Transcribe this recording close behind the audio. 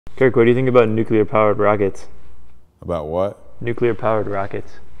Kirk, what do you think about nuclear-powered rockets? About what? Nuclear-powered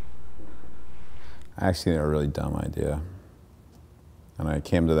rockets. I actually think they're a really dumb idea. And I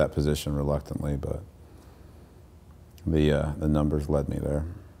came to that position reluctantly, but the numbers led me there.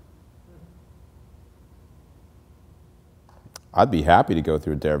 I'd be happy to go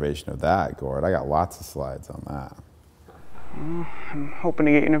through a derivation of that, Gord. I got lots of slides on that. Well, I'm hoping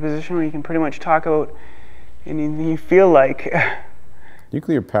to get you in a position where you can pretty much talk about anything you feel like.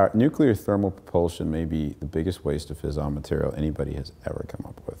 Nuclear thermal propulsion may be the biggest waste of fissile material anybody has ever come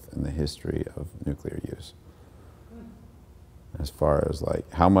up with in the history of nuclear use. As far as like,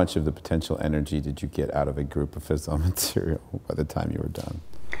 how much of the potential energy did you get out of a group of fissile material by the time you were done?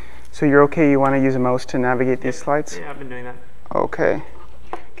 So you're okay, you want to use a mouse to navigate these slides? Yeah, I've been doing that. Okay.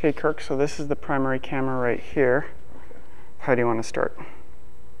 Okay, Kirk, so this is the primary camera right here. How do you want to start?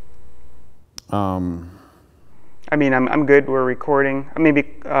 I mean, I'm good, we're recording. Maybe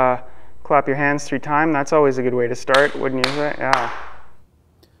clap your hands 3 times. That's always a good way to start, wouldn't you say? Yeah.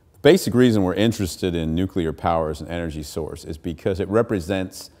 The basic reason we're interested in nuclear power as an energy source is because it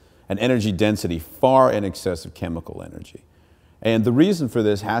represents an energy density far in excess of chemical energy. And the reason for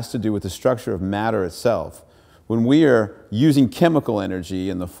this has to do with the structure of matter itself. When we are using chemical energy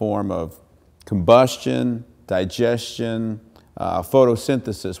in the form of combustion, digestion,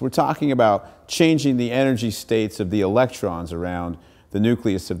 photosynthesis, we're talking about changing the energy states of the electrons around the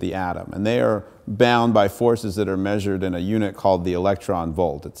nucleus of the atom. And they are bound by forces that are measured in a unit called the electron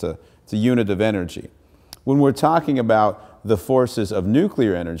volt. It's a unit of energy. When we're talking about the forces of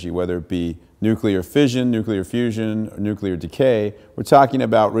nuclear energy, whether it be nuclear fission, nuclear fusion, or nuclear decay, we're talking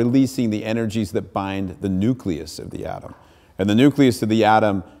about releasing the energies that bind the nucleus of the atom. And the nucleus of the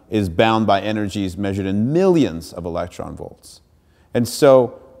atom is bound by energies measured in millions of electron volts. And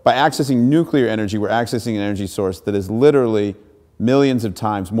so by accessing nuclear energy, we're accessing an energy source that is literally millions of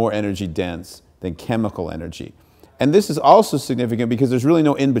times more energy dense than chemical energy. And this is also significant because there's really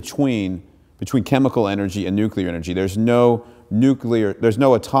no in-between between chemical energy and nuclear energy. There's no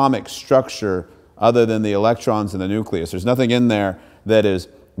atomic structure other than the electrons in the nucleus. There's nothing in there that is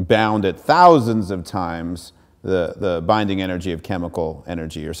bound at thousands of times the binding energy of chemical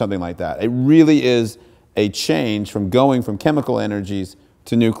energy or something like that. It really is a change from going from chemical energies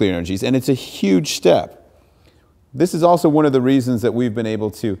to nuclear energies, and it's a huge step. This is also one of the reasons that we've been able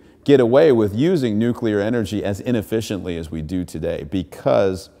to get away with using nuclear energy as inefficiently as we do today,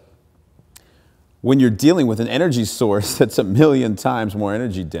 because when you're dealing with an energy source that's 1,000,000 times more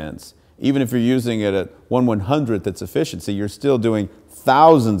energy dense, even if you're using it at 1/100th its efficiency, you're still doing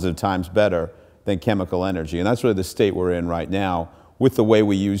thousands of times better than chemical energy. And that's really the state we're in right now with the way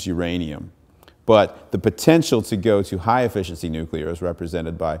we use uranium. But the potential to go to high efficiency nuclear, as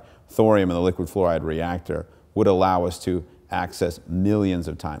represented by thorium in the liquid fluoride reactor, would allow us to access millions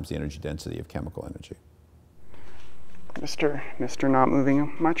of times the energy density of chemical energy. Mr. Not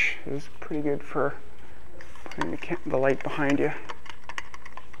moving much is pretty good for putting the light behind you.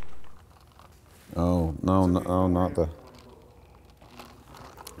 Oh, no, no, not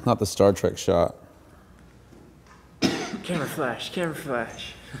the Star Trek shot. Camera flash, camera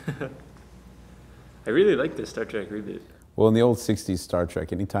flash. I really like this Star Trek reboot. Well, in the old 60s Star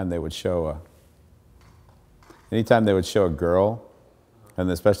Trek, anytime they would show a girl, and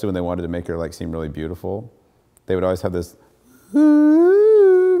especially when they wanted to make her like seem really beautiful, they would always have this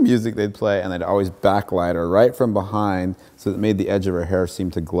music they'd play, and they'd always backlight her right from behind so that it made the edge of her hair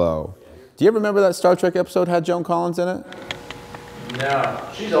seem to glow. Do you ever remember that Star Trek episode had Joan Collins in it? No,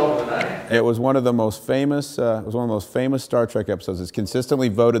 she's older than I am. It was one of the most famous. Star Trek episodes. It's consistently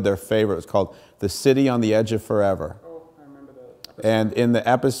voted their favorite. It's called "The City on the Edge of Forever." Oh, I remember that. And in the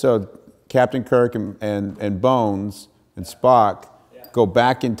episode, Captain Kirk and Bones and Spock go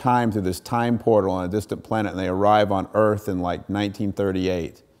back in time to this time portal on a distant planet, and they arrive on Earth in like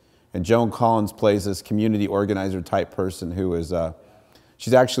 1938. And Joan Collins plays this community organizer type person who is,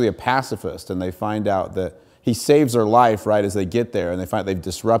 she's actually a pacifist, and they find out that he saves her life right as they get there, and they find they've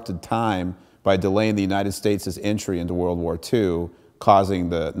disrupted time by delaying the United States' entry into World War II, causing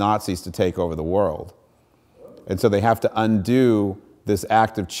the Nazis to take over the world. And so they have to undo this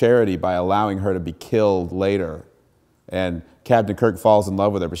act of charity by allowing her to be killed later. And Captain Kirk falls in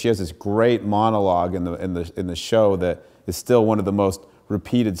love with her, but she has this great monologue in the show that is still one of the most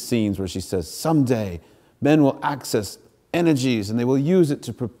repeated scenes, where she says, "Someday men will access energies and they will use it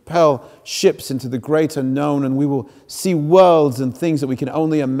to propel ships into the great unknown, and we will see worlds and things that we can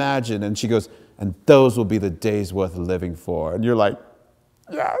only imagine." And she goes, "And those will be the days worth living for." And you're like,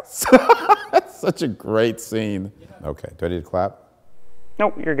 yes. That's such a great scene. Okay, do I need to clap?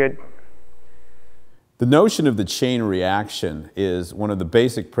 Nope, you're good. The notion of the chain reaction is one of the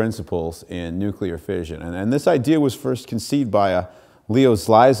basic principles in nuclear fission. And this idea was first conceived by Leo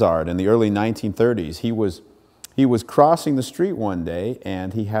Szilard in the early 1930s. He was crossing the street one day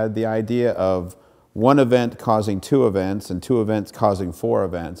and he had the idea of one event causing two events and two events causing four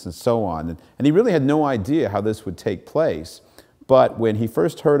events and so on. And he really had no idea how this would take place. But when he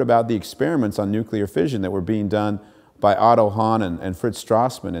first heard about the experiments on nuclear fission that were being done by Otto Hahn and Fritz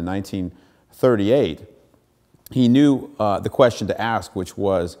Strassmann in 1938, he knew the question to ask, which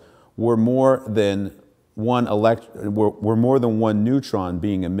was, were more than one neutron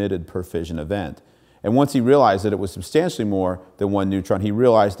being emitted per fission event? And once he realized that it was substantially more than one neutron, he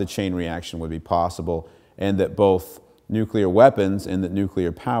realized the chain reaction would be possible and that both nuclear weapons and that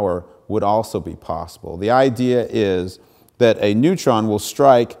nuclear power would also be possible. The idea is that a neutron will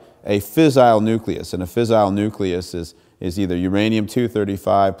strike a fissile nucleus, and a fissile nucleus is either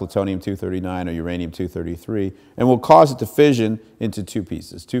uranium-235, plutonium-239, or uranium-233, and will cause it to fission into two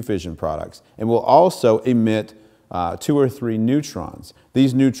pieces, two fission products, and will also emit 2 or 3 neutrons.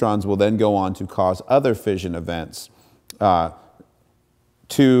 These neutrons will then go on to cause other fission events,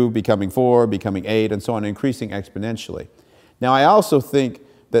 2 becoming 4, becoming 8, and so on, increasing exponentially. Now, I also think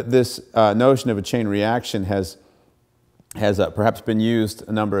that this notion of a chain reaction has perhaps been used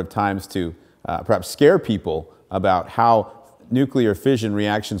a number of times to perhaps scare people about how nuclear fission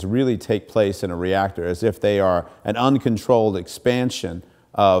reactions really take place in a reactor, as if they are an uncontrolled expansion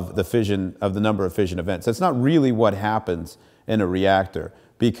of the number of fission events. That's not really what happens in a reactor,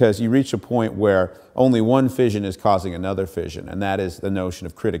 because you reach a point where only one fission is causing another fission, and that is the notion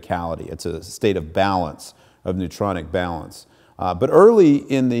of criticality. It's a state of balance, of neutronic balance. But early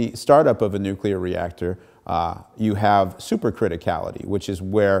in the startup of a nuclear reactor, you have supercriticality, which is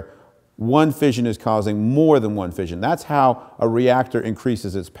where one fission is causing more than one fission. That's how a reactor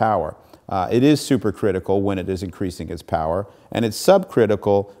increases its power. It is supercritical when it is increasing its power, and it's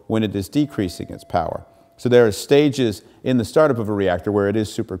subcritical when it is decreasing its power. So there are stages in the startup of a reactor where it is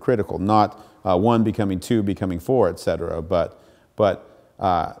supercritical, not 1 becoming 2, becoming 4, etc. But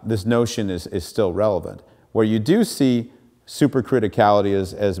this notion is still relevant. Where you do see supercriticality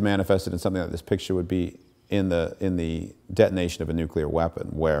as manifested in something like this picture would be in the detonation of a nuclear weapon,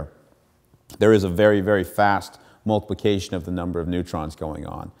 where there is a very, very fast multiplication of the number of neutrons going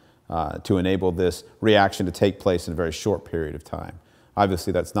on to enable this reaction to take place in a very short period of time.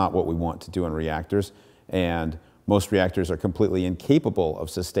 Obviously, that's not what we want to do in reactors, and most reactors are completely incapable of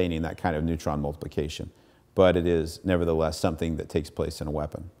sustaining that kind of neutron multiplication, but it is nevertheless something that takes place in a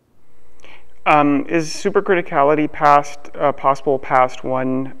weapon. Is supercriticality possible past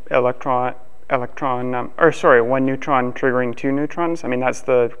one neutron triggering 2 neutrons? I mean, that's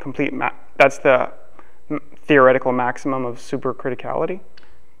the theoretical maximum of supercriticality?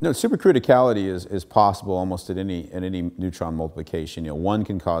 No, supercriticality is possible almost at any neutron multiplication. You know, 1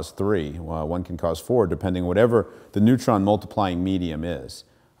 can cause 3, 1 can cause 4, depending whatever the neutron multiplying medium is.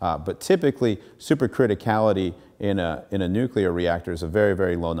 But typically, supercriticality in a nuclear reactor is a very,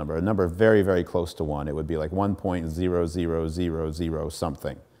 very low number, a number very, very close to 1. It would be like 1.0000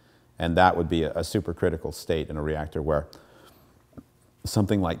 something. And that would be a supercritical state in a reactor where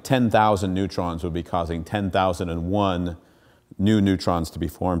something like 10,000 neutrons would be causing 10,001 new neutrons to be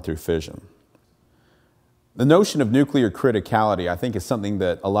formed through fission. The notion of nuclear criticality, I think, is something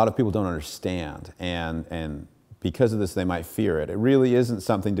that a lot of people don't understand, and because of this they might fear it. It really isn't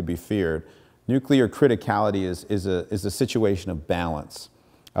something to be feared. Nuclear criticality is a situation of balance,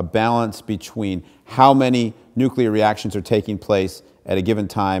 a balance between how many nuclear reactions are taking place at a given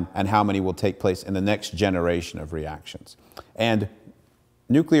time and how many will take place in the next generation of reactions. And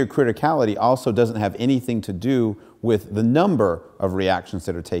nuclear criticality also doesn't have anything to do with the number of reactions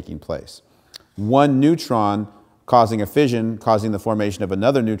that are taking place. One neutron causing a fission, causing the formation of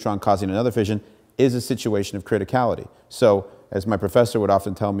another neutron, causing another fission, is a situation of criticality. So, as my professor would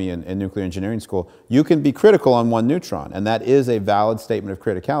often tell me in nuclear engineering school, you can be critical on one neutron, and that is a valid statement of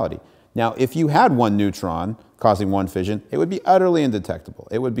criticality. Now, if you had one neutron causing one fission, it would be utterly indetectable.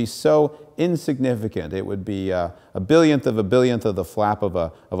 It would be so insignificant. It would be a billionth of the flap of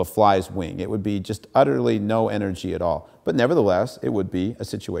a fly's wing. It would be just utterly no energy at all. But nevertheless, it would be a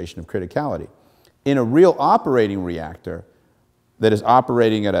situation of criticality. In a real operating reactor that is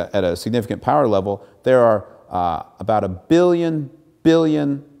operating at a significant power level, there are about 1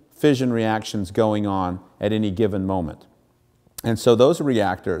 billion fission reactions going on at any given moment. And so those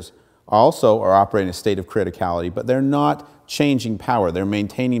reactors also are operating in a state of criticality, but they're not changing power, they're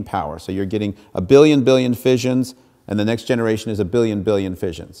maintaining power. So you're getting 1 billion fissions, and the next generation is 1 billion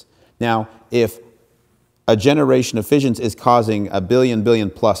fissions. Now, if a generation of fissions is causing 1 billion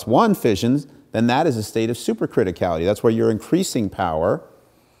plus 1 fissions, then that is a state of supercriticality. That's where you're increasing power,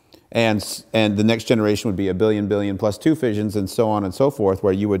 and the next generation would be a billion plus 2 fissions, and so on and so forth,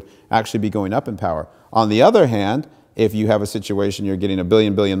 where you would actually be going up in power. On the other hand, if you have a situation you're getting a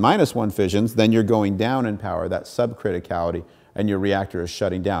billion minus 1 fissions, then you're going down in power. That's subcriticality, and your reactor is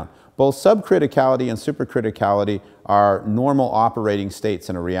shutting down. Both subcriticality and supercriticality are normal operating states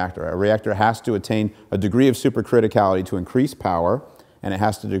in a reactor. A reactor has to attain a degree of supercriticality to increase power, and it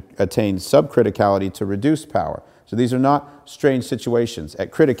has to attain subcriticality to reduce power. So these are not strange situations.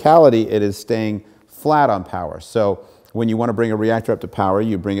 At criticality, it is staying flat on power. So when you want to bring a reactor up to power,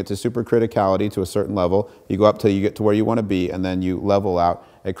 you bring it to supercriticality to a certain level, you go up till you get to where you want to be, and then you level out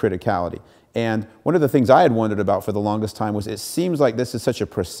at criticality. And one of the things I had wondered about for the longest time was it seems like this is such a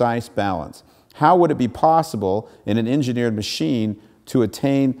precise balance. How would it be possible in an engineered machine to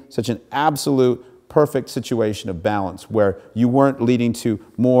attain such an absolute perfect situation of balance where you weren't leading to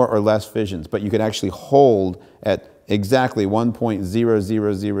more or less fissions, but you could actually hold at exactly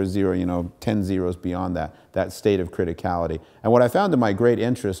 1.0000, 10 zeros beyond that state of criticality. And what I found to my great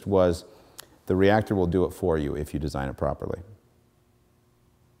interest was the reactor will do it for you if you design it properly.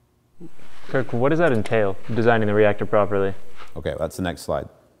 Kirk, what does that entail, designing the reactor properly? Okay, that's the next slide.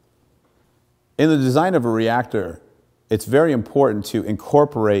 In the design of a reactor, it's very important to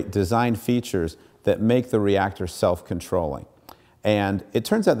incorporate design features that make the reactor self-controlling. And it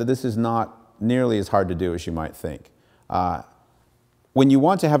turns out that this is not nearly as hard to do as you might think. When you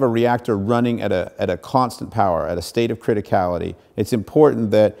want to have a reactor running at a constant power, at a state of criticality, it's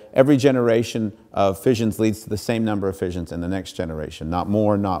important that every generation of fissions leads to the same number of fissions in the next generation, not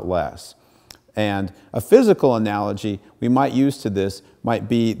more, not less. And a physical analogy we might use to this might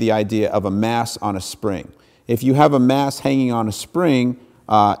be the idea of a mass on a spring. If you have a mass hanging on a spring,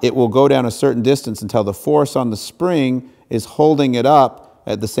 it will go down a certain distance until the force on the spring is holding it up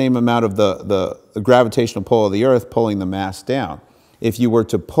at the same amount of the gravitational pull of the Earth pulling the mass down. If you were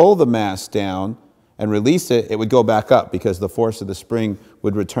to pull the mass down and release it, it would go back up because the force of the spring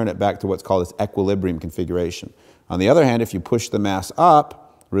would return it back to what's called its equilibrium configuration. On the other hand, if you push the mass up,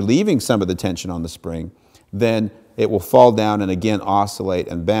 relieving some of the tension on the spring, then it will fall down and again oscillate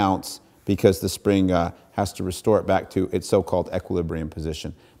and bounce because the spring has to restore it back to its so-called equilibrium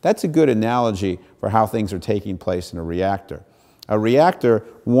position. That's a good analogy for how things are taking place in a reactor. A reactor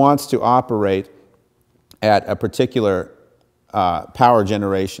wants to operate at a particular power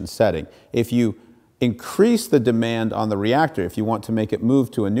generation setting. If you increase the demand on the reactor, if you want to make it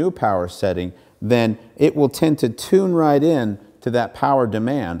move to a new power setting, then it will tend to tune right in to that power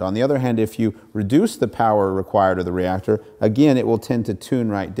demand. On the other hand, if you reduce the power required of the reactor, again, it will tend to tune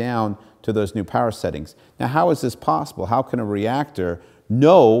right down to those new power settings. Now, how is this possible? How can a reactor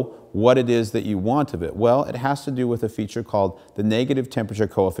know what it is that you want of it? Well, it has to do with a feature called the negative temperature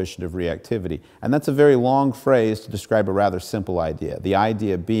coefficient of reactivity. And that's a very long phrase to describe a rather simple idea. The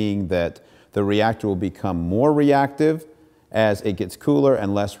idea being that the reactor will become more reactive as it gets cooler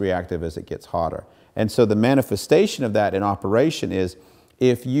and less reactive as it gets hotter. And so the manifestation of that in operation is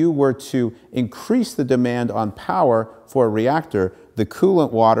if you were to increase the demand on power for a reactor, the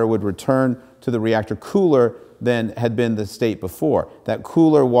coolant water would return to the reactor cooler than had been the state before. That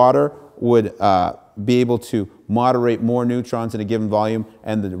cooler water would be able to moderate more neutrons in a given volume,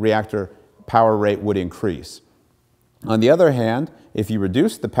 and the reactor power rate would increase. On the other hand, if you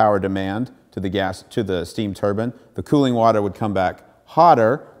reduce the power demand to the steam turbine, the cooling water would come back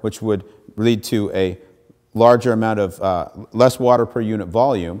hotter, which would lead to a larger amount of less water per unit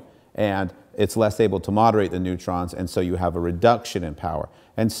volume, and it's less able to moderate the neutrons, and so you have a reduction in power.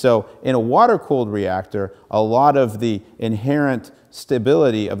 And so in a water-cooled reactor, a lot of the inherent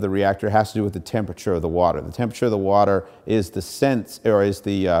stability of the reactor has to do with the temperature of the water. The temperature of the water is the sense, or is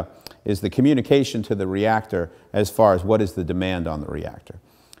the communication to the reactor as far as what is the demand on the reactor.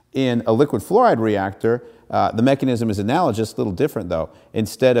 In a liquid fluoride reactor, the mechanism is analogous, a little different though.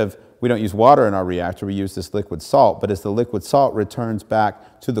 Instead of, we don't use water in our reactor, we use this liquid salt, but as the liquid salt returns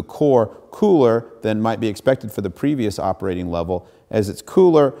back to the core cooler than might be expected for the previous operating level, as it's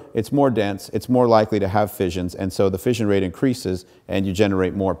cooler, it's more dense, it's more likely to have fissions, and so the fission rate increases and you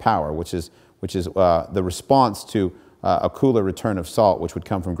generate more power, which is the response to a cooler return of salt, which would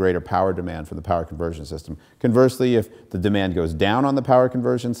come from greater power demand from the power conversion system. Conversely, if the demand goes down on the power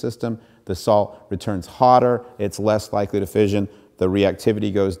conversion system, the salt returns hotter, it's less likely to fission, the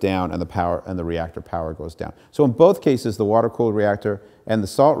reactivity goes down, and the reactor power goes down. So in both cases, the water-cooled reactor and the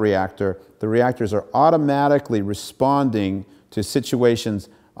salt reactor, the reactors are automatically responding to situations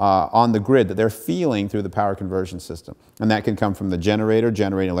on the grid that they're feeling through the power conversion system. And that can come from the generator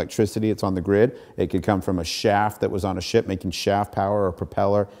generating electricity, it's on the grid. It could come from a shaft that was on a ship making shaft power or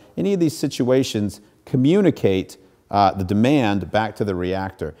propeller. Any of these situations communicate the demand back to the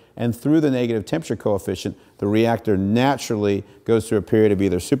reactor. And through the negative temperature coefficient, the reactor naturally goes through a period of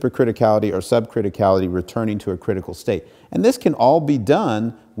either supercriticality or subcriticality, returning to a critical state. And this can all be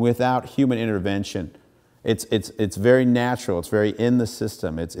done without human intervention. It's very natural, it's very in the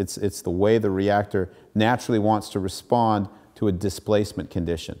system. It's the way the reactor naturally wants to respond to a displacement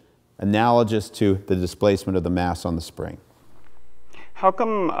condition, analogous to the displacement of the mass on the spring. How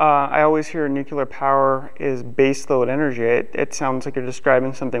come I always hear nuclear power is baseload energy? It sounds like you're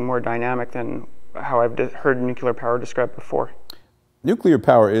describing something more dynamic than how I've heard nuclear power described before. Nuclear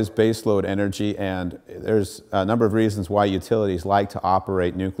power is baseload energy, and there's a number of reasons why utilities like to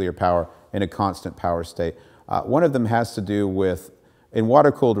operate nuclear power in a constant power state. One of them has to do with, in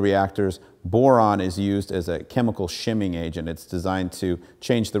water-cooled reactors, boron is used as a chemical shimming agent. It's designed to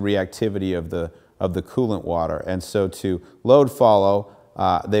change the reactivity of the coolant water. And so to load follow,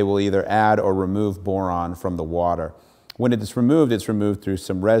 they will either add or remove boron from the water. When it is removed, it's removed through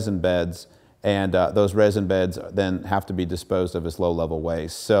some resin beds, and those resin beds then have to be disposed of as low-level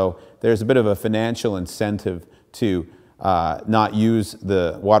waste. So there's a bit of a financial incentive to not use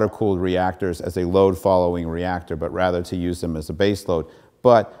the water-cooled reactors as a load-following reactor, but rather to use them as a base load.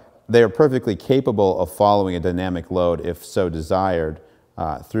 But they are perfectly capable of following a dynamic load if so desired,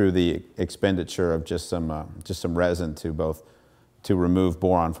 through the expenditure of just some resin to remove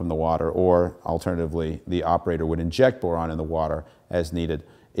boron from the water, or alternatively, the operator would inject boron in the water as needed.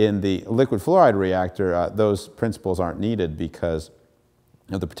 In the liquid fluoride reactor, those principles aren't needed because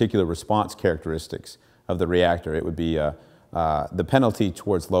of the particular response characteristics of the reactor. It would be, the penalty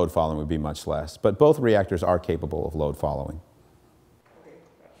towards load following would be much less. But both reactors are capable of load following.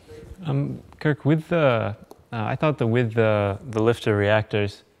 Kirk, with the I thought that with the lifter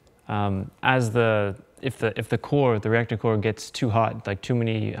reactors, if the reactor core gets too hot, like too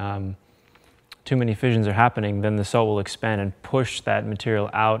many fissions are happening, then the salt will expand and push that material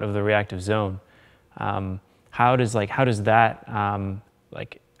out of the reactive zone. How does that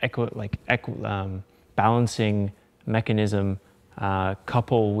balancing mechanism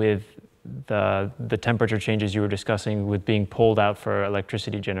couple with the temperature changes you were discussing with being pulled out for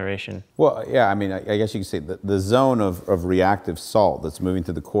electricity generation? Well, yeah, I mean, I guess you could say that the zone of reactive salt that's moving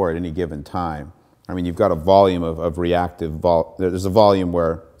through the core at any given time, I mean, you've got a volume of reactive, there's a volume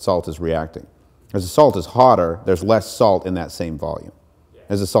where salt is reacting. As the salt is hotter, there's less salt in that same volume.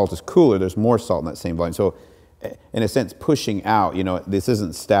 As the salt is cooler, there's more salt in that same volume. So in a sense, pushing out, you know, this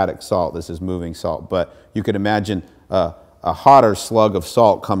isn't static salt, this is moving salt, but you could imagine a hotter slug of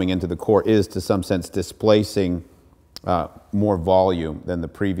salt coming into the core is, to some sense, displacing more volume than the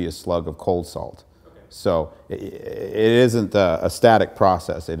previous slug of cold salt. Okay. So it isn't a static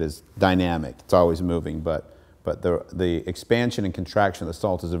process, it is dynamic, it's always moving, but the expansion and contraction of the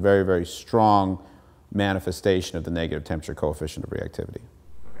salt is a very, very strong manifestation of the negative temperature coefficient of reactivity.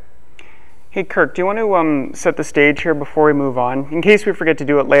 Hey Kirk, do you want to set the stage here before we move on? In case we forget to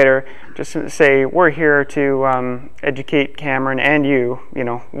do it later, just to say we're here to educate Cameron and you. You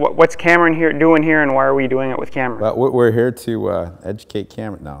know, what's Cameron doing here, and why are we doing it with Cameron? Well, we're here to educate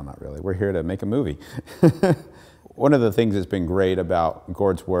Cameron. No, not really. We're here to make a movie. One of the things that's been great about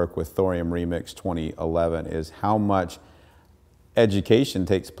Gord's work with Thorium Remix 2011 is how much education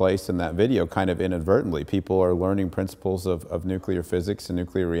takes place in that video kind of inadvertently. People are learning principles of nuclear physics and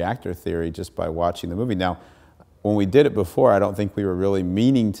nuclear reactor theory just by watching the movie. Now, when we did it before, I don't think we were really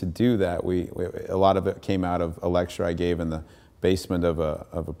meaning to do that. A lot of it came out of a lecture I gave in the basement of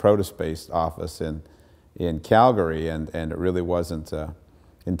a protospace office in Calgary, and it really wasn't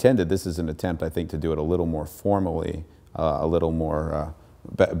intended. This is an attempt, I think, to do it a little more formally, a little more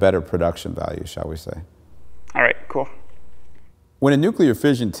better production value, shall we say. All right, cool. When a nuclear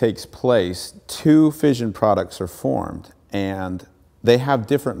fission takes place, two fission products are formed, and they have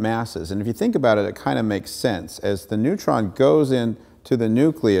different masses. And if you think about it, it kind of makes sense. As the neutron goes into the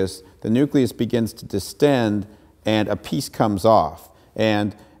nucleus begins to distend, and a piece comes off.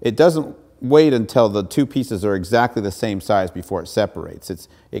 And it doesn't wait until the two pieces are exactly the same size before it separates.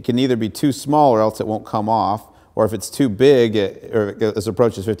 It can either be too small or else it won't come off, or if it's too big, or it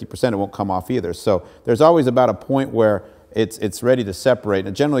approaches 50%, it won't come off either. So there's always about a point where it's ready to separate, and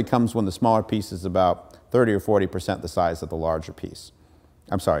it generally comes when the smaller piece is about 30 or 40% the size of the larger piece.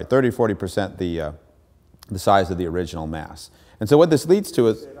 I'm sorry, 30 or 40% the size of the original mass. And so what this leads to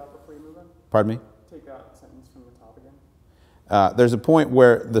is... Pardon me? Take that sentence from the top again. There's a point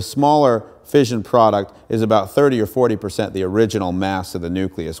where the smaller fission product is about 30 or 40% the original mass of the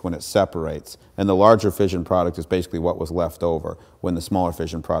nucleus when it separates. And the larger fission product is basically what was left over when the smaller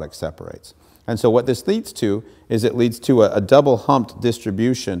fission product separates. And so what this leads to is it leads to a double humped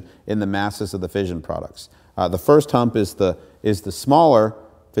distribution in the masses of the fission products. The first hump is the smaller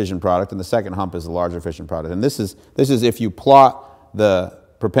fission product, and the second hump is the larger fission product. And this is if you plot the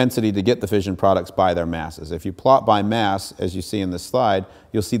propensity to get the fission products by their masses. If you plot by mass, as you see in this slide,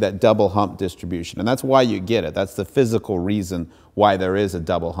 you'll see that double hump distribution. And that's why you get it. That's the physical reason why there is a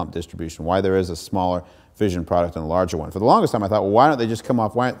double hump distribution, why there is a smaller fission product and a larger one. For the longest time I thought, well, why don't they just come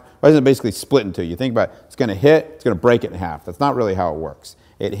off, why doesn't it basically split in two? You think about it, it's going to hit, it's going to break it in half. That's not really how it works.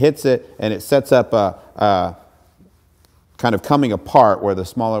 It hits it and it sets up a kind of coming apart where the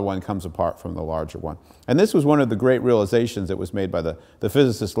smaller one comes apart from the larger one. And this was one of the great realizations that was made by the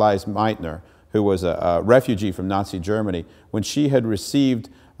physicist Lise Meitner, who was a refugee from Nazi Germany, when she had received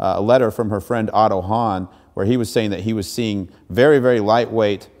a letter from her friend Otto Hahn, where he was saying that he was seeing very, very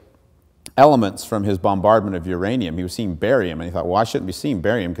lightweight elements from his bombardment of uranium. He was seeing barium, and he thought, well, I shouldn't be seeing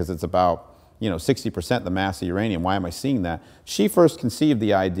barium because it's about 60% the mass of uranium. Why am I seeing that? She first conceived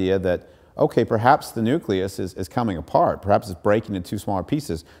the idea that, okay, perhaps the nucleus is coming apart. Perhaps it's breaking into two smaller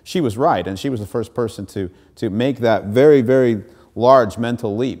pieces. She was right, and she was the first person to make that very, very large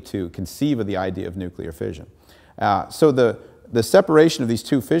mental leap to conceive of the idea of nuclear fission. So the separation of these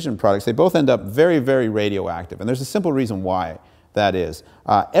two fission products, they both end up very, very radioactive. And there's a simple reason why that is.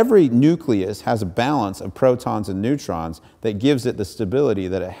 Every nucleus has a balance of protons and neutrons that gives it the stability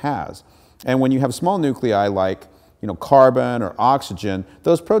that it has. And when you have small nuclei like carbon or oxygen,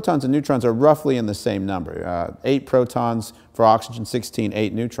 those protons and neutrons are roughly in the same number. 8 protons for oxygen,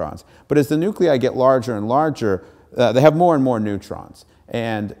 8 neutrons. But as the nuclei get larger and larger, they have more and more neutrons.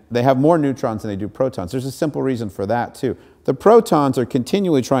 And they have more neutrons than they do protons. There's a simple reason for that too. The protons are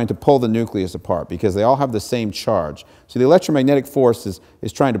continually trying to pull the nucleus apart because they all have the same charge. So the electromagnetic force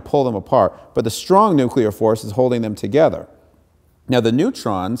is trying to pull them apart, but the strong nuclear force is holding them together. Now the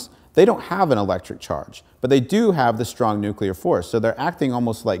neutrons, they don't have an electric charge, but they do have the strong nuclear force. So they're acting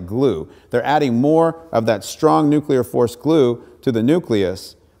almost like glue. They're adding more of that strong nuclear force glue to the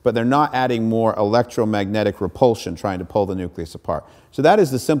nucleus, but they're not adding more electromagnetic repulsion trying to pull the nucleus apart. So that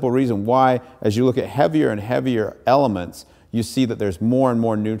is the simple reason why, as you look at heavier and heavier elements, you see that there's more and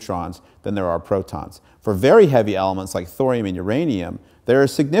more neutrons than there are protons. For very heavy elements like thorium and uranium, there are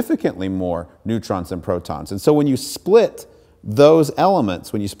significantly more neutrons than protons. And so when you split those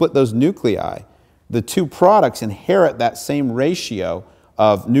elements, when you split those nuclei, the two products inherit that same ratio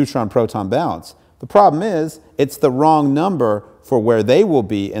of neutron-proton balance. The problem is, it's the wrong number for where they will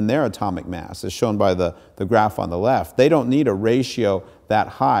be in their atomic mass, as shown by the graph on the left. They don't need a ratio that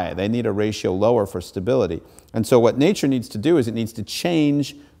high. They need a ratio lower for stability. And so what nature needs to do is it needs to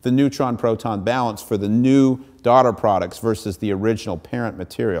change the neutron-proton balance for the new daughter products versus the original parent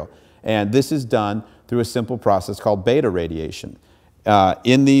material. And this is done through a simple process called beta radiation.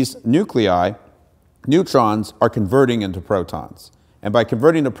 In these nuclei, neutrons are converting into protons. And by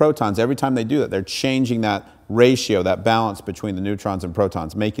converting to protons, every time they do that, they're changing that ratio, that balance between the neutrons and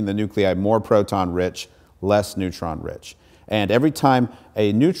protons, making the nuclei more proton-rich, less neutron-rich. And every time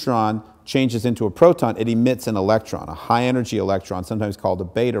a neutron changes into a proton, it emits an electron, a high-energy electron, sometimes called a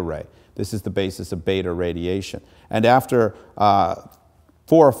beta ray. This is the basis of beta radiation. And after 4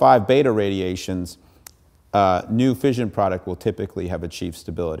 or 5 beta radiations, new fission product will typically have achieved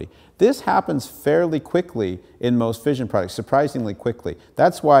stability. This happens fairly quickly in most fission products, surprisingly quickly.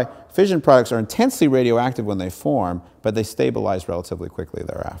 That's why fission products are intensely radioactive when they form, but they stabilize relatively quickly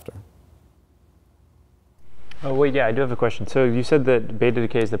thereafter. Oh, wait, yeah, I do have a question. So you said that beta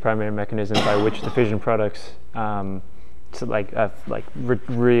decay is the primary mechanism by which the fission products regain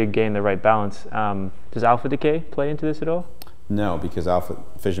the right balance. Does alpha decay play into this at all? No, because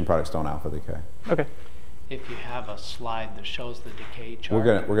fission products don't alpha decay. Okay. If you have a slide that shows the decay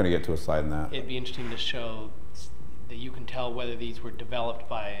chart, we're gonna get to a slide in that. It'd be interesting to show that you can tell whether these were developed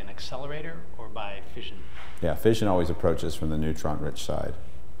by an accelerator or by fission. Yeah, fission always approaches from the neutron-rich side.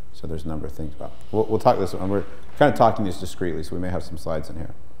 So there's a number of things about. We'll talk this one. We're kind of talking these discreetly, so we may have some slides in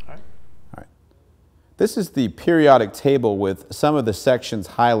here. All right. All right. This is the periodic table with some of the sections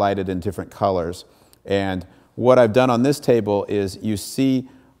highlighted in different colors. And what I've done on this table is you see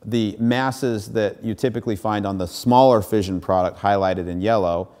the masses that you typically find on the smaller fission product highlighted in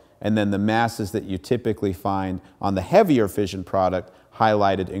yellow, and then the masses that you typically find on the heavier fission product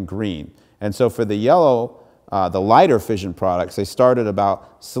highlighted in green. And so for the yellow, the lighter fission products, they start at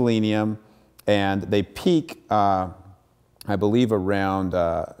about selenium, and they peak, I believe, around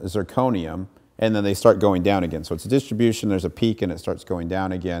zirconium, and then they start going down again. So it's a distribution, there's a peak, and it starts going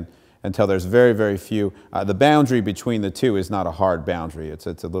down again. until there's very, very few. The boundary between the two is not a hard boundary. It's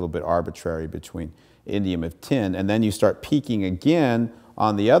a little bit arbitrary between indium and tin. And then you start peaking again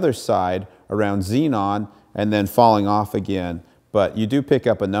on the other side around xenon and then falling off again. But you do pick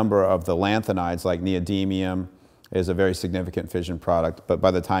up a number of the lanthanides, like neodymium is a very significant fission product. But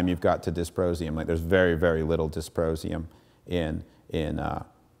by the time you've got to dysprosium, like there's very, very little dysprosium in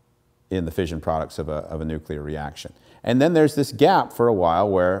the fission products of a nuclear reaction. And then there's this gap for a while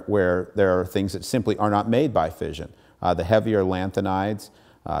where there are things that simply are not made by fission. The heavier lanthanides,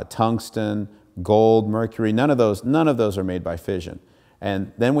 tungsten, gold, mercury, none of those are made by fission.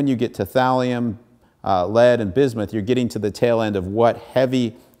 And then when you get to thallium, lead, and bismuth, you're getting to the tail end of what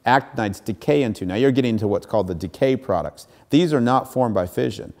heavy actinides decay into. Now you're getting into what's called the decay products. These are not formed by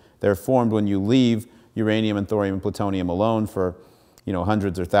fission. They're formed when you leave uranium and thorium and plutonium alone for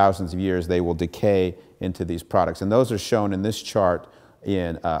hundreds or thousands of years. They will decay into these products. And those are shown in this chart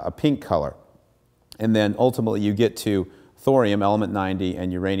in a pink color. And then ultimately you get to thorium, element 90,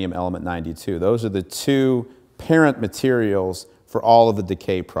 and uranium, element 92. Those are the two parent materials for all of the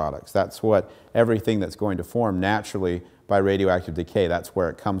decay products. That's what everything that's going to form naturally by radioactive decay, that's where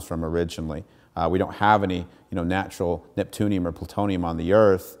it comes from originally. We don't have any natural neptunium or plutonium on the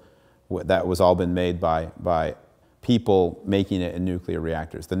Earth. That was all been made by people making it in nuclear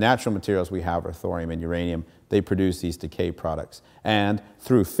reactors. The natural materials we have are thorium and uranium. They produce these decay products. And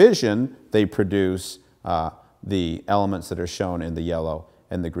through fission, they produce the elements that are shown in the yellow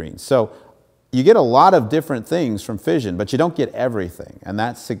and the green. So you get a lot of different things from fission, but you don't get everything, and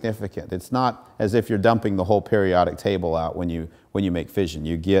that's significant. It's not as if you're dumping the whole periodic table out when you make fission.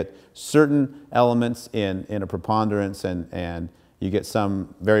 You get certain elements in a preponderance, and you get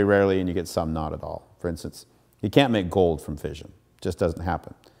some very rarely, and you get some not at all. For instance, you can't make gold from fission. It just doesn't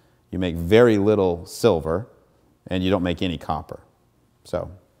happen. You make very little silver, and you don't make any copper.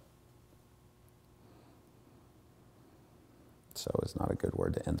 So is not a good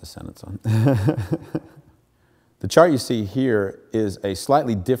word to end a sentence on. The chart you see here is a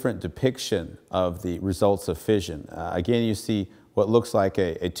slightly different depiction of the results of fission. Again, you see what looks like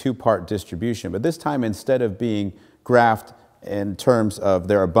a two-part distribution, but this time instead of being graphed in terms of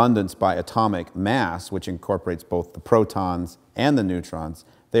their abundance by atomic mass, which incorporates both the protons and the neutrons,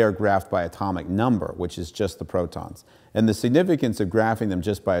 they are graphed by atomic number, which is just the protons. And the significance of graphing them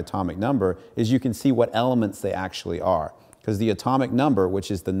just by atomic number is you can see what elements they actually are. Because the atomic number, which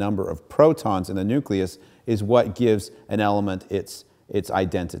is the number of protons in the nucleus, is what gives an element its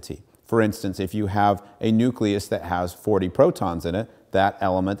identity. For instance, if you have a nucleus that has 40 protons in it, that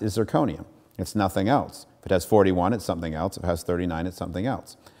element is zirconium. It's nothing else. If it has 41, it's something else. If it has 39, it's something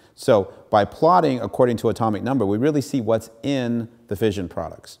else. So by plotting according to atomic number, we really see what's in the fission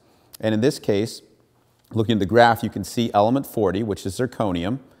products. And in this case, looking at the graph, you can see element 40, which is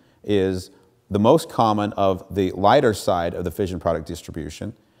zirconium, is the most common of the lighter side of the fission product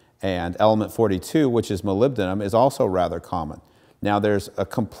distribution, and element 42, which is molybdenum, is also rather common. Now there's a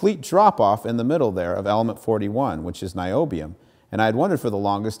complete drop-off in the middle there of element 41, which is niobium, and I had wondered for the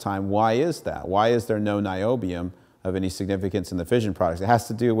longest time, why is that? Why is there no niobium of any significance in the fission products? It has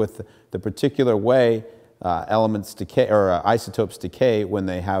to do with the particular way elements decay, or isotopes decay when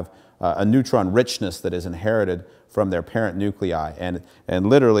they have a neutron richness that is inherited from their parent nuclei, and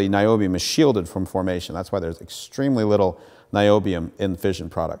literally niobium is shielded from formation. That's why there's extremely little niobium in fission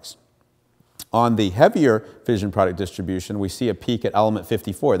products. On the heavier fission product distribution, we see a peak at element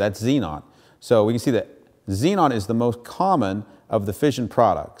 54. That's xenon. So we can see that xenon is the most common of the fission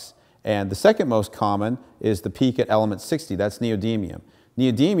products, and the second most common is the peak at element 60. That's neodymium.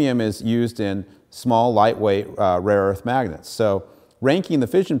 Neodymium is used in small, lightweight, rare earth magnets. So ranking the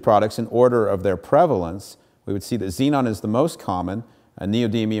fission products in order of their prevalence, we would see that xenon is the most common, and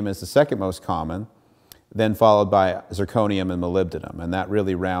neodymium is the second most common, then followed by zirconium and molybdenum. And that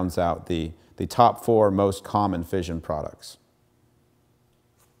really rounds out the top four most common fission products.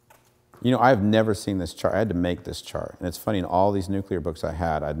 I've never seen this chart. I had to make this chart. And it's funny, in all these nuclear books I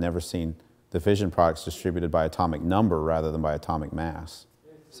had, I'd never seen the fission products distributed by atomic number rather than by atomic mass.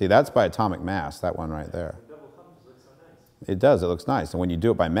 See, that's by atomic mass, that one right there. It does, it looks nice. And when you do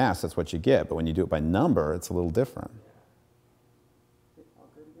it by mass, that's what you get. But when you do it by number, it's a little different.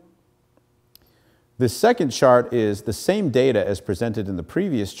 This second chart is the same data as presented in the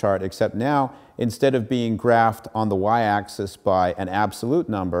previous chart, except now, instead of being graphed on the y-axis by an absolute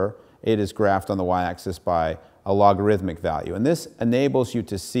number, it is graphed on the y-axis by a logarithmic value. And this enables you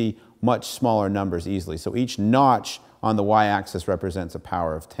to see much smaller numbers easily. So each notch on the y-axis represents a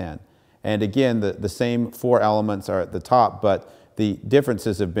power of 10. And again, the same four elements are at the top, but the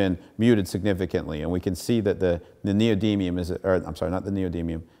differences have been muted significantly. And we can see that the neodymium is, or I'm sorry, not the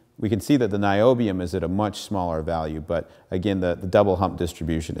neodymium, we can see that the niobium is at a much smaller value, but again, the double hump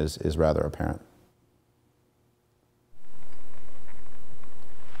distribution is rather apparent.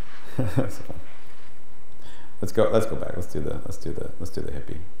 That's fun. Let's go back. Let's do the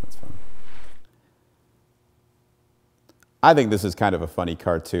hippie. That's fun. I think this is kind of a funny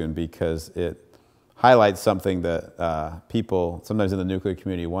cartoon because it highlights something that people sometimes in the nuclear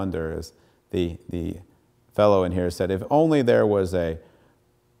community wonder. Is the fellow in here said, if only there was a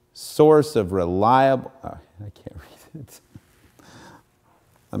source of reliable, I can't read it.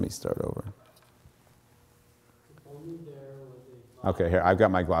 Let me start over. Okay, here, I've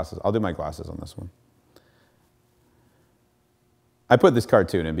got my glasses. I'll do my glasses on this one. I put this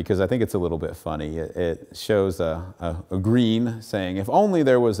cartoon in because I think it's a little bit funny. It shows a green saying, if only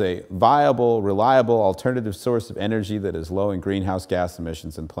there was a viable, reliable, alternative source of energy that is low in greenhouse gas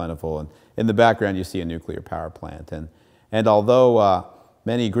emissions and plentiful. And in the background, you see a nuclear power plant. And although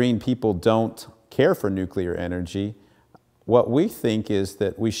many green people don't care for nuclear energy, what we think is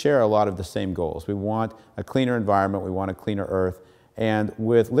that we share a lot of the same goals. We want a cleaner environment, we want a cleaner Earth, and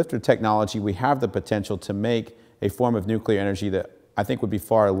with lifter technology, we have the potential to make a form of nuclear energy that I think would be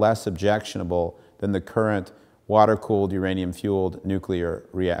far less objectionable than the current water-cooled, uranium-fueled nuclear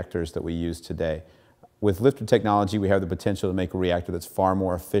reactors that we use today. With lifter technology, we have the potential to make a reactor that's far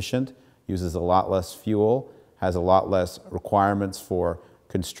more efficient, uses a lot less fuel, has a lot less requirements for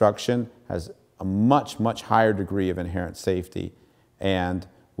construction, has a much, much higher degree of inherent safety, and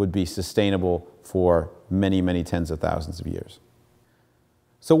would be sustainable for many, many tens of thousands of years.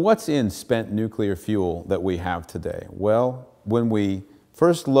 So what's in spent nuclear fuel that we have today? Well, when we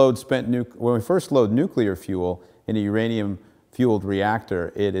first load nuclear fuel in a uranium-fueled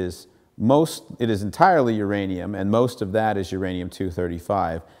reactor, it is entirely uranium, and most of that is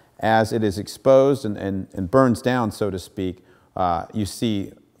uranium-235. As it is exposed and burns down, so to speak, you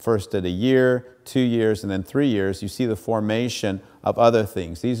see first at a year, 2 years, and then 3 years, you see the formation of other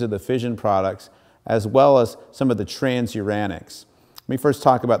things. These are the fission products, as well as some of the transuranics. Let me first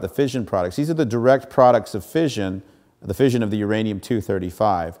talk about the fission products. These are the direct products of fission, the fission of the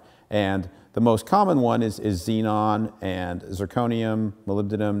uranium-235. And the most common one is xenon and zirconium,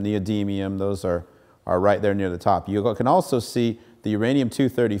 molybdenum, neodymium. Those are right there near the top. You can also see the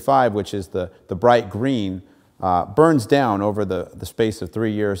uranium-235, which is the bright green, burns down over the space of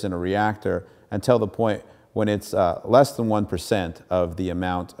 3 years in a reactor until the point when it's less than 1% of the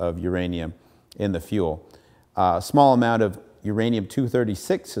amount of uranium in the fuel. A small amount of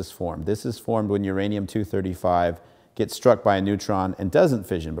uranium-236 is formed. This is formed when uranium-235 gets struck by a neutron and doesn't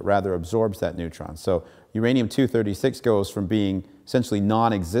fission, but rather absorbs that neutron. So uranium-236 goes from being essentially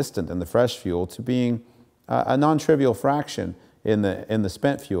non-existent in the fresh fuel to being a non-trivial fraction in the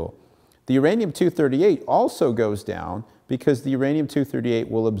spent fuel. The uranium-238 also goes down because the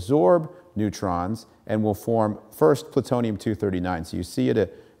uranium-238 will absorb neutrons and will form first plutonium-239. So you see at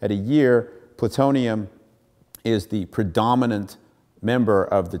a year, plutonium is the predominant member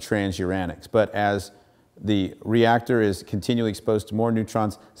of the transuranics. But as the reactor is continually exposed to more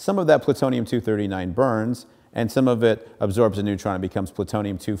neutrons, some of that plutonium-239 burns, and some of it absorbs a neutron and becomes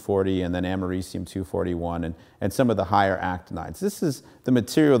plutonium-240 and then americium-241 and some of the higher actinides. This is the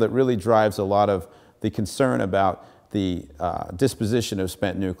material that really drives a lot of the concern about the disposition of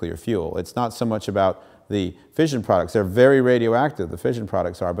spent nuclear fuel. It's not so much about the fission products. They're very radioactive, the fission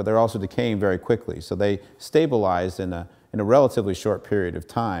products are, but they're also decaying very quickly. So they stabilize in a relatively short period of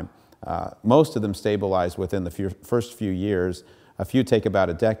time. Most of them stabilize within the first few years. A few take about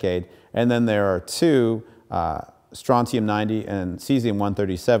a decade. And then there are two, strontium-90 and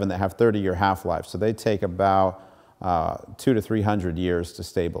cesium-137, that have 30-year half-lives. So they take about 200 to 300 years to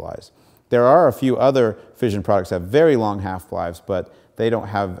stabilize. There are a few other fission products that have very long half-lives, but they don't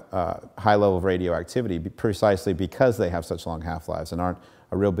have a high level of radioactivity precisely because they have such long half-lives and aren't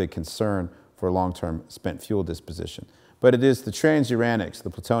a real big concern for long-term spent fuel disposition. But it is the transuranics, the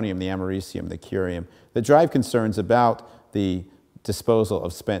plutonium, the americium, the curium, that drive concerns about the disposal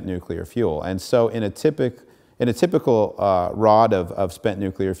of spent nuclear fuel. And so in a typical rod of spent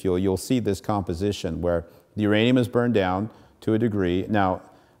nuclear fuel, you'll see this composition where the uranium is burned down to a degree. Now,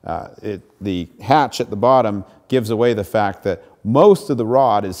 the hatch at the bottom gives away the fact that most of the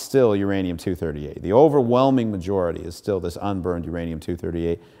rod is still uranium-238. The overwhelming majority is still this unburned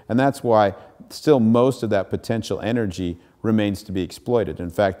uranium-238, and that's why still most of that potential energy remains to be exploited. In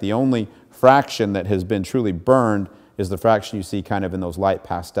fact, the only fraction that has been truly burned is the fraction you see kind of in those light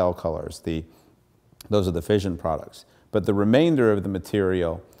pastel colors. Those are the fission products. But the remainder of the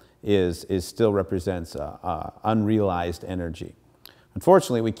material still represents unrealized energy.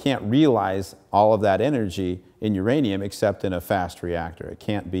 Unfortunately, we can't realize all of that energy in uranium except in a fast reactor. It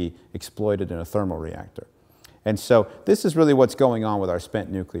can't be exploited in a thermal reactor. And so this is really what's going on with our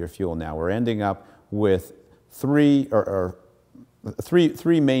spent nuclear fuel now. We're ending up with three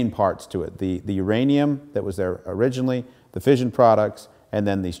main parts to it. The uranium that was there originally, the fission products, and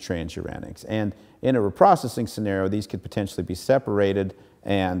then these transuranics. And in a reprocessing scenario, these could potentially be separated,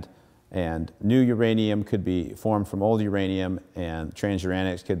 and new uranium could be formed from old uranium, and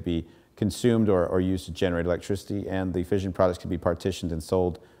transuranics could be consumed or used to generate electricity, and the fission products could be partitioned and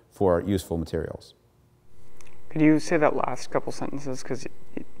sold for useful materials. Could you say that last couple sentences, because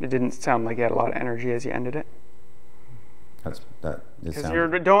it didn't sound like you had a lot of energy as you ended it? Because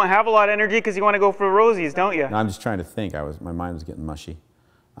you don't have a lot of energy because you want to go for rosies, don't you? No, I'm just trying to think. My mind was getting mushy.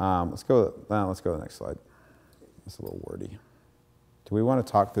 Let's go to the next slide. It's a little wordy. Do we want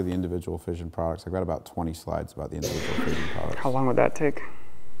to talk through the individual fission products? I've got about 20 slides about the individual fission products. How long would that take?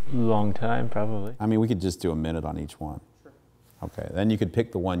 Long time, probably. I mean, we could just do a minute on each one. Sure. Okay, then you could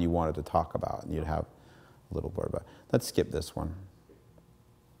pick the one you wanted to talk about, and you'd have a little more about it. Let's skip this one.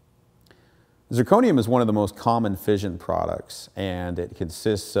 Zirconium is one of the most common fission products, and it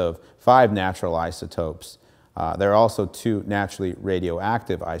consists of 5 natural isotopes. There are also 2 naturally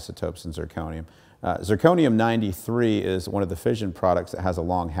radioactive isotopes in zirconium. Zirconium-93 is one of the fission products that has a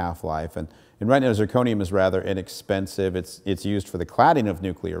long half-life, and right now zirconium is rather inexpensive. It's used for the cladding of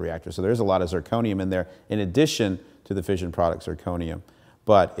nuclear reactors, so there's a lot of zirconium in there in addition to the fission product zirconium.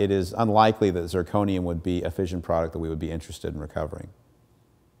 But it is unlikely that zirconium would be a fission product that we would be interested in recovering.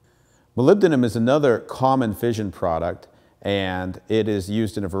 Molybdenum is another common fission product, and it is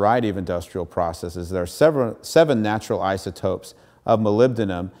used in a variety of industrial processes. There are 7 natural isotopes of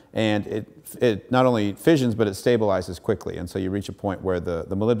molybdenum, and it not only fissions, but it stabilizes quickly, and so you reach a point where the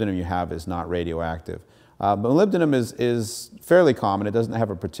molybdenum you have is not radioactive. Molybdenum is fairly common. It doesn't have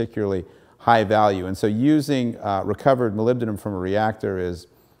a particularly high value, and so using recovered molybdenum from a reactor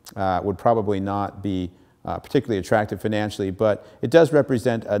would probably not be particularly attractive financially, but it does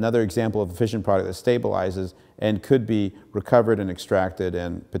represent another example of a fission product that stabilizes and could be recovered and extracted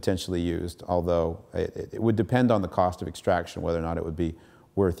and potentially used, although it would depend on the cost of extraction whether or not it would be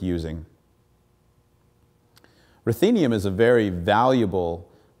worth using. Ruthenium is a very valuable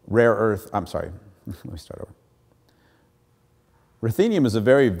rare earth, I'm sorry, let me start over. Ruthenium is a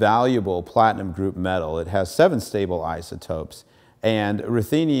very valuable platinum group metal. It has 7 stable isotopes, and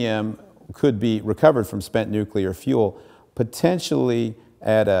ruthenium could be recovered from spent nuclear fuel, potentially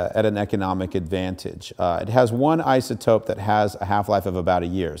at an economic advantage. It has one isotope that has a half-life of about a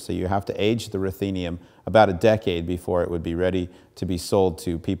year, so you have to age the ruthenium about a decade before it would be ready to be sold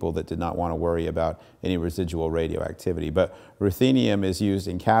to people that did not want to worry about any residual radioactivity. But ruthenium is used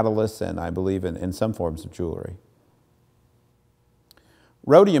in catalysts and I believe in some forms of jewelry.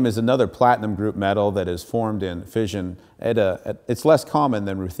 Rhodium is another platinum group metal that is formed in fission. It's less common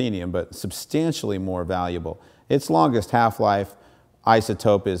than ruthenium, but substantially more valuable. Its longest half-life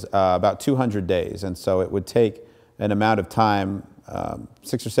isotope is about 200 days, and so it would take an amount of time,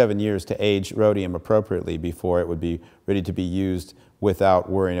 6 or 7 years, to age rhodium appropriately before it would be ready to be used without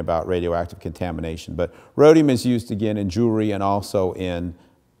worrying about radioactive contamination. But rhodium is used again in jewelry and also in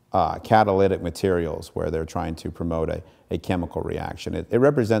catalytic materials where they're trying to promote a chemical reaction. It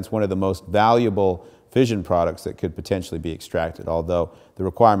represents one of the most valuable fission products that could potentially be extracted, although the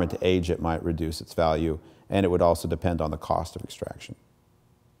requirement to age it might reduce its value, and it would also depend on the cost of extraction.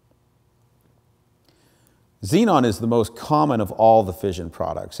 Xenon is the most common of all the fission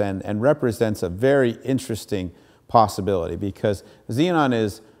products and represents a very interesting possibility because xenon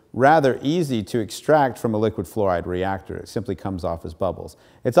is rather easy to extract from a liquid fluoride reactor. It simply comes off as bubbles.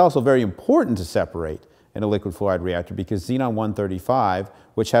 It's also very important to separate in a liquid fluoride reactor because xenon-135,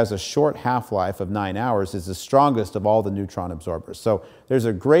 which has a short half-life of 9 hours, is the strongest of all the neutron absorbers. So there's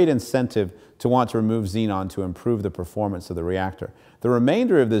a great incentive to want to remove xenon to improve the performance of the reactor. The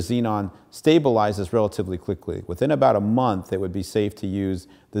remainder of the xenon stabilizes relatively quickly. Within about a month, it would be safe to use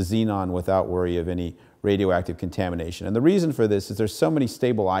the xenon without worry of any radioactive contamination. And the reason for this is there's so many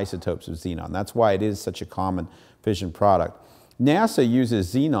stable isotopes of xenon. That's why it is such a common fission product. NASA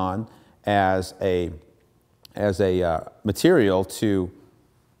uses xenon as a material to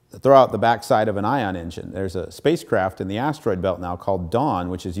throw out the backside of an ion engine. There's a spacecraft in the asteroid belt now called Dawn,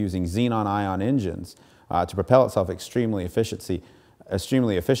 which is using xenon ion engines to propel itself extremely efficiently.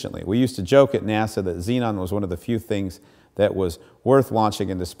 We used to joke at NASA that xenon was one of the few things that was worth launching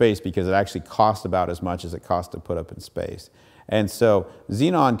into space because it actually cost about as much as it cost to put up in space. And so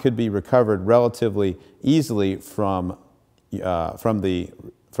xenon could be recovered relatively easily from the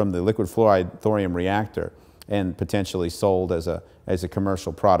liquid fluoride thorium reactor. and potentially sold as a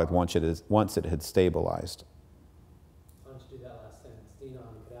commercial product once it had stabilized. Why don't you do that last sentence?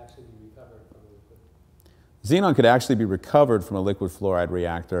 Xenon could actually be recovered from a liquid. Xenon could actually be recovered from a liquid fluoride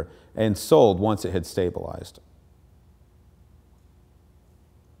reactor and sold once it had stabilized.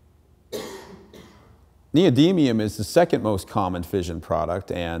 Neodymium is the second most common fission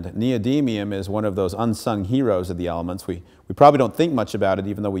product, and neodymium is one of those unsung heroes of the elements. We probably don't think much about it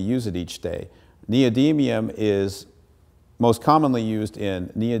even though we use it each day. Neodymium is most commonly used in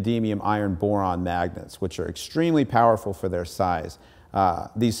neodymium iron boron magnets, which are extremely powerful for their size.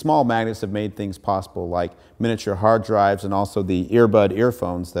 These small magnets have made things possible like miniature hard drives and also the earbud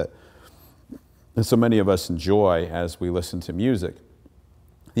earphones that so many of us enjoy as we listen to music.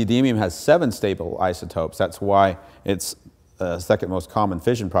 Neodymium has 7 stable isotopes. That's why it's the second most common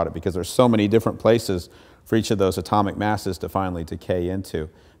fission product, because there's so many different places for each of those atomic masses to finally decay into.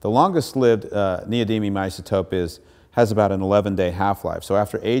 The longest lived neodymium isotope has about an 11-day half-life. So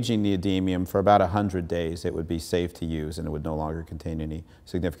after aging neodymium for about 100 days, it would be safe to use and it would no longer contain any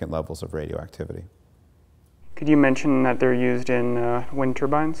significant levels of radioactivity. Could you mention that they're used in wind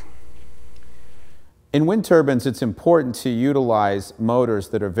turbines? In wind turbines, it's important to utilize motors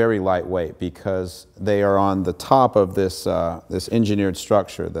that are very lightweight because they are on the top of this engineered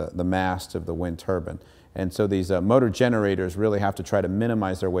structure, the mast of the wind turbine. And so these motor generators really have to try to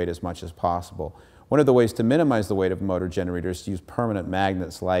minimize their weight as much as possible. One of the ways to minimize the weight of a motor generator is to use permanent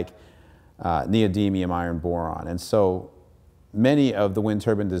magnets like neodymium iron boron. And so many of the wind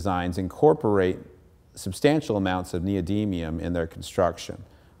turbine designs incorporate substantial amounts of neodymium in their construction.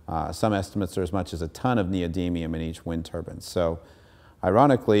 Some estimates are as much as a ton of neodymium in each wind turbine. So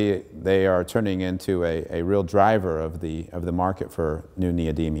ironically, they are turning into a real driver of the market for new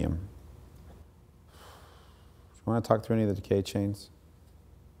neodymium. Do you want to talk through any of the decay chains?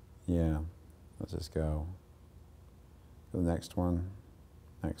 Yeah, let's just go. The next one,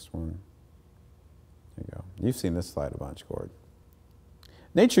 next one. There you go. You've seen this slide a bunch, Gord.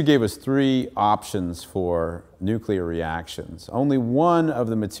 Nature gave us 3 options for nuclear reactions. Only one of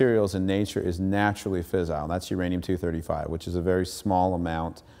the materials in nature is naturally fissile, and that's uranium-235, which is a very small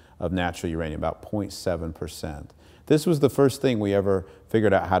amount of natural uranium, about 0.7%. This was the first thing we ever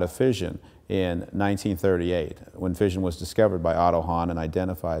figured out how to fission in 1938, when fission was discovered by Otto Hahn and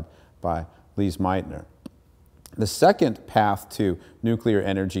identified by Lise Meitner. The second path to nuclear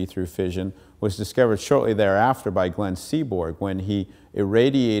energy through fission was discovered shortly thereafter by Glenn Seaborg when he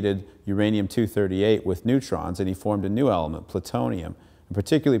irradiated uranium-238 with neutrons and he formed a new element, plutonium, and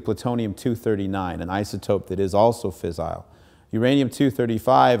particularly plutonium-239, an isotope that is also fissile.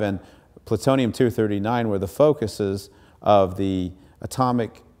 Uranium-235 and plutonium-239 were the focuses of the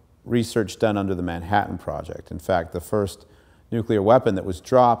atomic research done under the Manhattan Project. In fact, the first nuclear weapon that was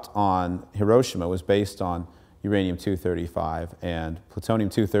dropped on Hiroshima was based on uranium-235, and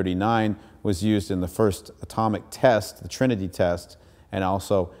plutonium-239 was used in the first atomic test, the Trinity test, and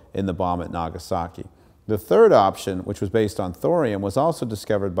also in the bomb at Nagasaki. The third option, which was based on thorium, was also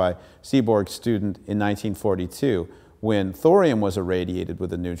discovered by Seaborg's student in 1942 when thorium was irradiated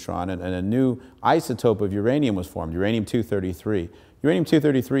with a neutron and a new isotope of uranium was formed, uranium-233.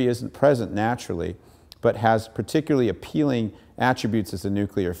 Uranium-233 isn't present naturally, but has particularly appealing attributes as a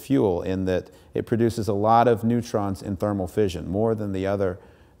nuclear fuel in that it produces a lot of neutrons in thermal fission, more than the other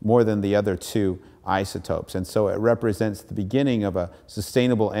 2 isotopes. And so it represents the beginning of a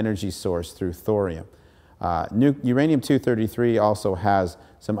sustainable energy source through thorium. Uranium-233 also has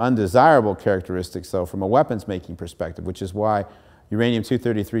some undesirable characteristics, though, from a weapons-making perspective, which is why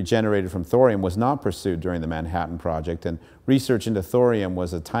uranium-233 generated from thorium was not pursued during the Manhattan Project, and research into thorium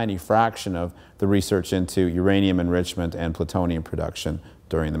was a tiny fraction of the research into uranium enrichment and plutonium production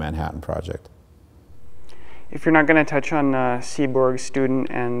during the Manhattan Project. If you're not going to touch on Seaborg's student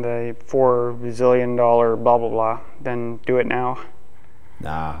and the $4 bazillion blah, blah, blah, then do it now.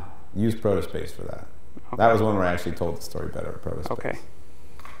 Nah, use protospace for that. Okay. That was one where I actually told the story better at protospace. Okay.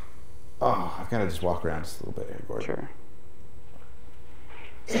 Oh, I've got to just walk around just a little bit here, Gordon. Sure.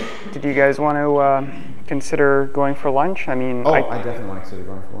 Did you guys want to consider going for lunch? I mean, I definitely want to consider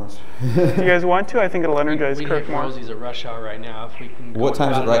going for lunch. Do you guys want to? I think it'll energize Kirk more. Rosie's at rush hour right now. If we can. What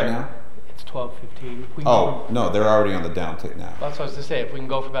time is it right now? It's 12:15. Oh, no, they're already on the downtick now. That's what I was to say. If we can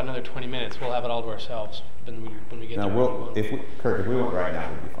go for about another 20 minutes, we'll have it all to ourselves. When we get Now, there. Kirk, if we went right now,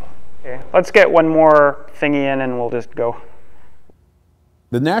 we'd be fine. Okay, let's get one more thingy in and we'll just go.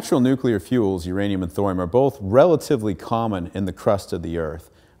 The natural nuclear fuels, uranium and thorium, are both relatively common in the crust of the Earth.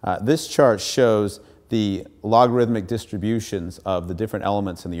 This chart shows the logarithmic distributions of the different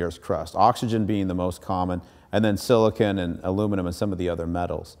elements in the Earth's crust, oxygen being the most common, and then silicon and aluminum and some of the other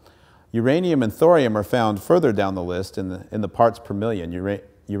metals. Uranium and thorium are found further down the list in the parts per million.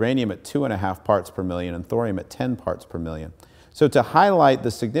 Uranium at 2.5 parts per million and thorium at 10 parts per million. So to highlight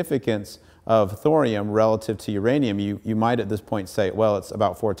the significance of thorium relative to uranium, you might at this point say, well, it's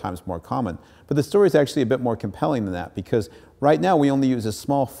about 4 times more common. But the story is actually a bit more compelling than that, because right now we only use a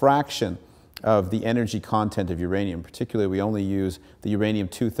small fraction of the energy content of uranium. Particularly, we only use the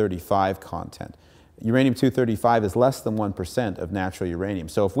uranium-235 content. Uranium-235 is less than 1% of natural uranium.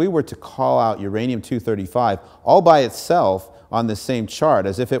 So if we were to call out uranium-235 all by itself on the same chart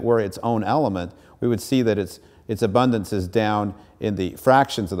as if it were its own element, we would see that its abundance is down in the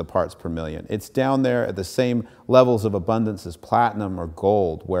fractions of the parts per million. It's down there at the same levels of abundance as platinum or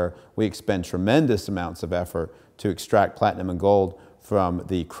gold, where we expend tremendous amounts of effort to extract platinum and gold from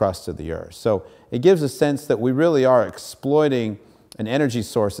the crust of the earth. So it gives a sense that we really are exploiting an energy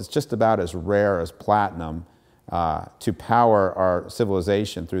source that's just about as rare as platinum to power our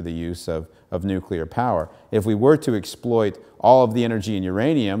civilization through the use of nuclear power. If we were to exploit all of the energy in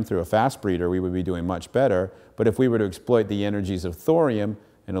uranium through a fast breeder, we would be doing much better. But if we were to exploit the energies of thorium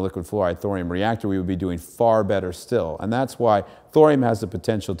in a liquid fluoride thorium reactor, we would be doing far better still. And that's why thorium has the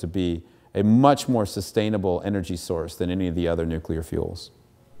potential to be a much more sustainable energy source than any of the other nuclear fuels.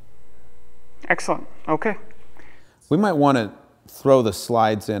 Excellent. Okay. We might want to throw the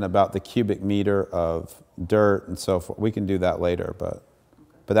slides in about the cubic meter of dirt and so forth. We can do that later, but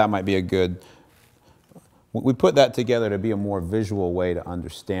that might be a good... We put that together to be a more visual way to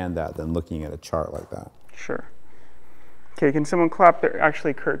understand that than looking at a chart like that. Sure. Okay, can someone clap there?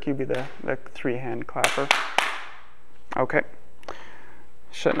 Actually, Kirk, you be the 3-hand clapper. Okay.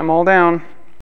 Shutting them all down.